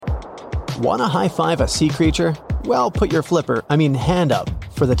Want to high-five a sea creature? Well, put your hand up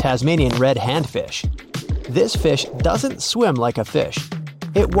for the Tasmanian red handfish. This fish doesn't swim like a fish.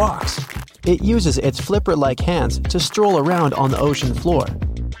 It walks. It uses its flipper-like hands to stroll around on the ocean floor.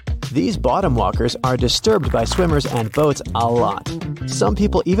 These bottom walkers are disturbed by swimmers and boats a lot. Some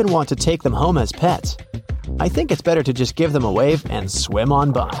people even want to take them home as pets. I think it's better to just give them a wave and swim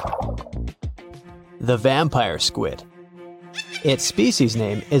on by. The vampire squid. Its species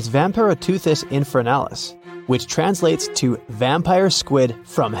name is Vampiroteuthis infernalis, which translates to vampire squid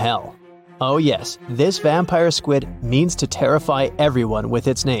from hell. Oh yes, this vampire squid means to terrify everyone with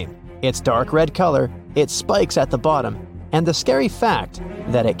its name, its dark red color, its spikes at the bottom, and the scary fact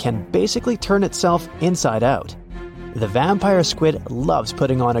that it can basically turn itself inside out. The vampire squid loves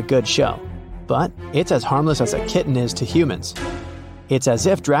putting on a good show, but it's as harmless as a kitten is to humans. It's as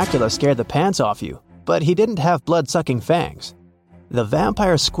if Dracula scared the pants off you, but he didn't have blood-sucking fangs. The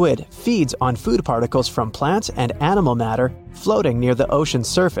vampire squid feeds on food particles from plants and animal matter floating near the ocean's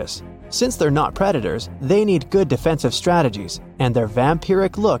surface. Since they're not predators, they need good defensive strategies, and their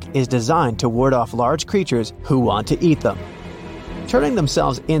vampiric look is designed to ward off large creatures who want to eat them. Turning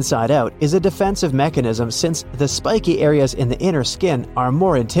themselves inside out is a defensive mechanism since the spiky areas in the inner skin are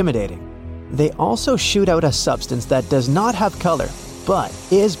more intimidating. They also shoot out a substance that does not have color, but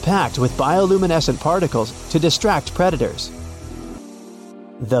is packed with bioluminescent particles to distract predators.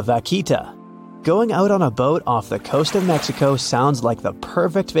 The vaquita. Going out on a boat off the coast of Mexico sounds like the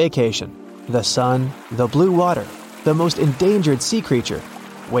perfect vacation. The sun, the blue water, the most endangered sea creature.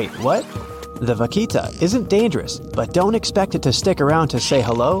 Wait, what? The vaquita isn't dangerous, but don't expect it to stick around to say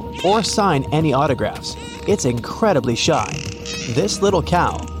hello or sign any autographs. It's incredibly shy. This little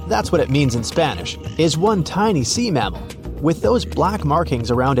cow, that's what it means in Spanish, is one tiny sea mammal. With those black markings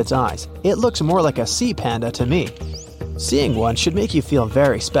around its eyes, it looks more like a sea panda to me. Seeing one should make you feel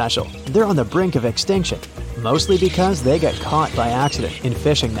very special. They're on the brink of extinction, mostly because they got caught by accident in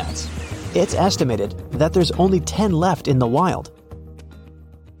fishing nets. It's estimated that there's only 10 left in the wild.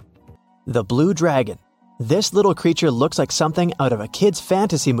 The blue dragon. This little creature looks like something out of a kid's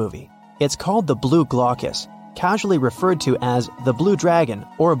fantasy movie. It's called the blue glaucus, casually referred to as the blue dragon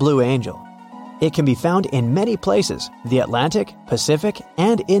or blue angel. It can be found in many places, the Atlantic, Pacific,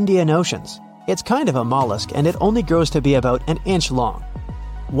 and Indian Oceans. It's kind of a mollusk and it only grows to be about an inch long.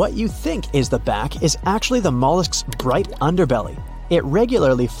 What you think is the back is actually the mollusk's bright underbelly. It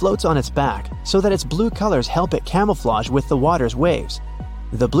regularly floats on its back so that its blue colors help it camouflage with the water's waves.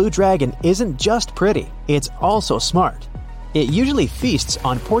 The blue dragon isn't just pretty, it's also smart. It usually feasts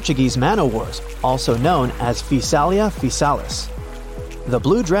on Portuguese man-o'-wars, also known as Physalia physalis. The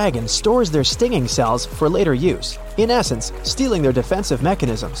blue dragon stores their stinging cells for later use, in essence, stealing their defensive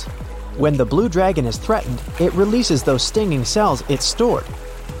mechanisms. When the blue dragon is threatened, it releases those stinging cells it stored,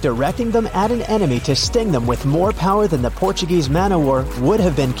 directing them at an enemy to sting them with more power than the Portuguese man-o'-war would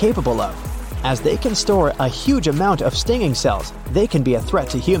have been capable of. As they can store a huge amount of stinging cells, they can be a threat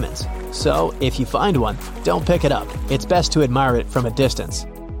to humans. So, if you find one, don't pick it up. It's best to admire it from a distance.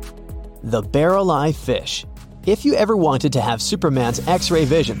 The barrel-eye fish. If you ever wanted to have Superman's X-ray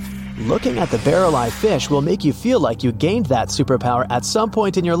vision, looking at the barrel-eye fish will make you feel like you gained that superpower at some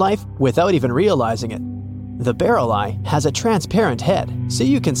point in your life without even realizing it. The barrel eye has a transparent head, so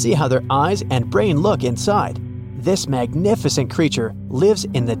you can see how their eyes and brain look inside. This magnificent creature lives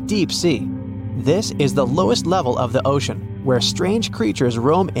in the deep sea. This is the lowest level of the ocean, where strange creatures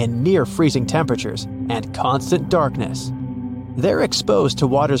roam in near-freezing temperatures and constant darkness. They're exposed to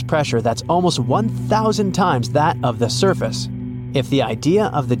water's pressure that's almost 1,000 times that of the surface. If the idea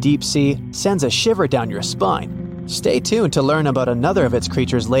of the deep sea sends a shiver down your spine, stay tuned to learn about another of its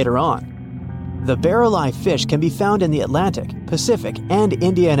creatures later on. The barrel-eye fish can be found in the Atlantic, Pacific, and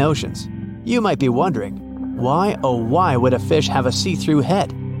Indian Oceans. You might be wondering, why oh why would a fish have a see-through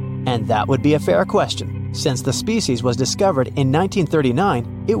head? And that would be a fair question. Since the species was discovered in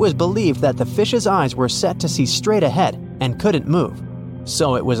 1939, it was believed that the fish's eyes were set to see straight ahead and couldn't move.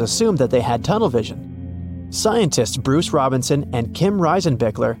 So it was assumed that they had tunnel vision. Scientists Bruce Robinson and Kim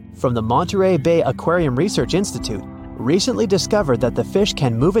Reisenbichler from the Monterey Bay Aquarium Research Institute recently discovered that the fish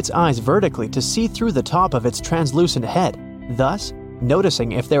can move its eyes vertically to see through the top of its translucent head, thus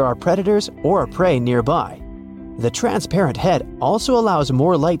noticing if there are predators or prey nearby. The transparent head also allows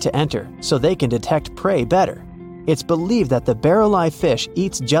more light to enter so they can detect prey better. It's believed that the barrel-eye fish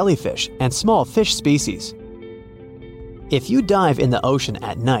eats jellyfish and small fish species. If you dive in the ocean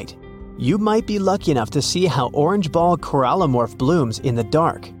at night, you might be lucky enough to see how orange ball corallomorph blooms in the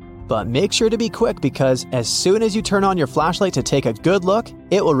dark. But make sure to be quick because as soon as you turn on your flashlight to take a good look,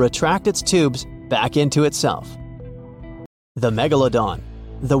 it will retract its tubes back into itself. The megalodon.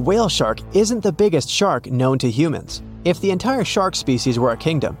 The whale shark isn't the biggest shark known to humans. If the entire shark species were a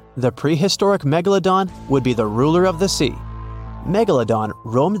kingdom, the prehistoric megalodon would be the ruler of the sea. Megalodon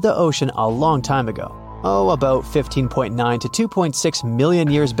roamed the ocean a long time ago, about 15.9 to 2.6 million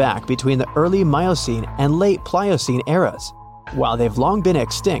years back between the early Miocene and late Pliocene eras. While they've long been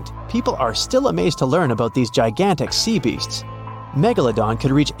extinct, people are still amazed to learn about these gigantic sea beasts. Megalodon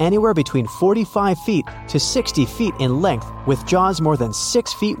could reach anywhere between 45 feet to 60 feet in length with jaws more than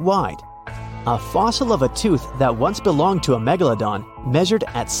 6 feet wide. A fossil of a tooth that once belonged to a megalodon measured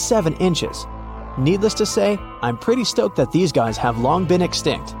at 7 inches. Needless to say, I'm pretty stoked that these guys have long been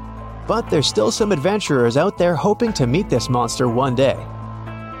extinct. But there's still some adventurers out there hoping to meet this monster one day.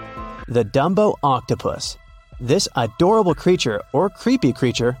 The Dumbo Octopus. This adorable creature, or creepy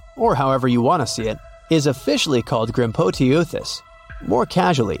creature, or however you want to see it, is officially called Grimpoteuthis. More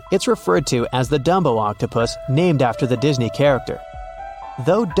casually, it's referred to as the Dumbo octopus, named after the Disney character.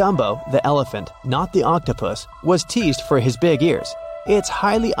 Though Dumbo, the elephant, not the octopus, was teased for his big ears, it's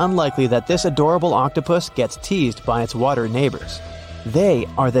highly unlikely that this adorable octopus gets teased by its water neighbors. They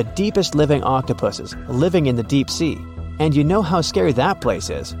are the deepest living octopuses, living in the deep sea, and you know how scary that place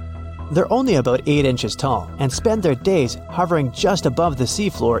is. They're only about 8 inches tall and spend their days hovering just above the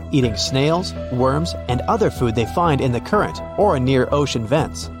seafloor eating snails, worms, and other food they find in the current or near ocean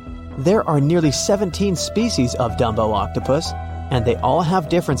vents. There are nearly 17 species of Dumbo octopus, and they all have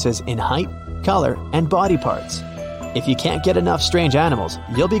differences in height, color, and body parts. If you can't get enough strange animals,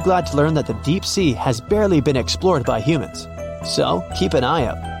 you'll be glad to learn that the deep sea has barely been explored by humans. So, keep an eye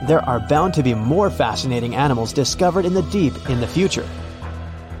out. There are bound to be more fascinating animals discovered in the deep in the future.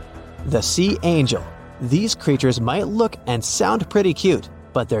 The sea angel. These creatures might look and sound pretty cute,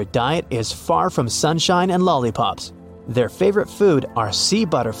 but their diet is far from sunshine and lollipops. Their favorite food are sea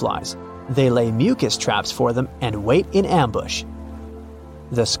butterflies. They lay mucus traps for them and wait in ambush.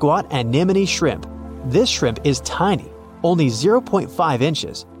 The squat anemone shrimp. This shrimp is tiny, only 0.5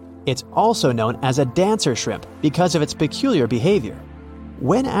 inches. It's also known as a dancer shrimp because of its peculiar behavior.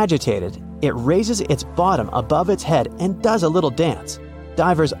 When agitated, it raises its bottom above its head and does a little dance.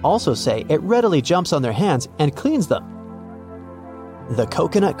 Divers also say it readily jumps on their hands and cleans them. The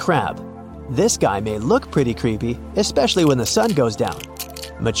coconut crab. This guy may look pretty creepy, especially when the sun goes down.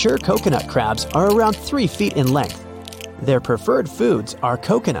 Mature coconut crabs are around 3 feet in length. Their preferred foods are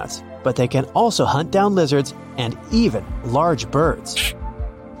coconuts, but they can also hunt down lizards and even large birds.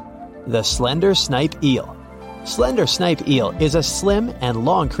 The slender snipe eel. Slender snipe eel is a slim and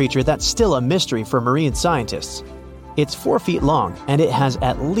long creature that's still a mystery for marine scientists. It's 4 feet long and it has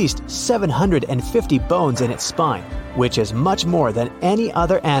at least 750 bones in its spine, which is much more than any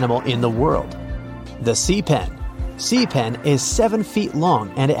other animal in the world. The sea pen. Sea pen is 7 feet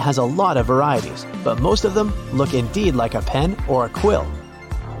long and it has a lot of varieties, but most of them look indeed like a pen or a quill.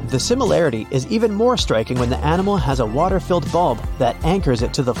 The similarity is even more striking when the animal has a water-filled bulb that anchors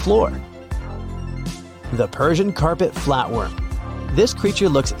it to the floor. The Persian carpet flatworm. This creature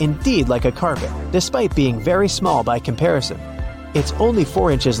looks indeed like a carpet, despite being very small by comparison. It's only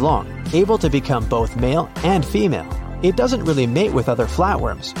 4 inches long, able to become both male and female. It doesn't really mate with other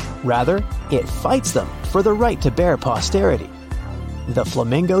flatworms. Rather, it fights them for the right to bear posterity. The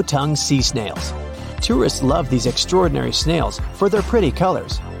flamingo-tongued sea snails. Tourists love these extraordinary snails for their pretty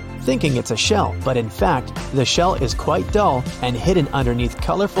colors, thinking it's a shell, but in fact, the shell is quite dull and hidden underneath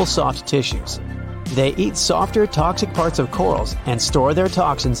colorful soft tissues. They eat softer, toxic parts of corals and store their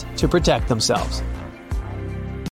toxins to protect themselves.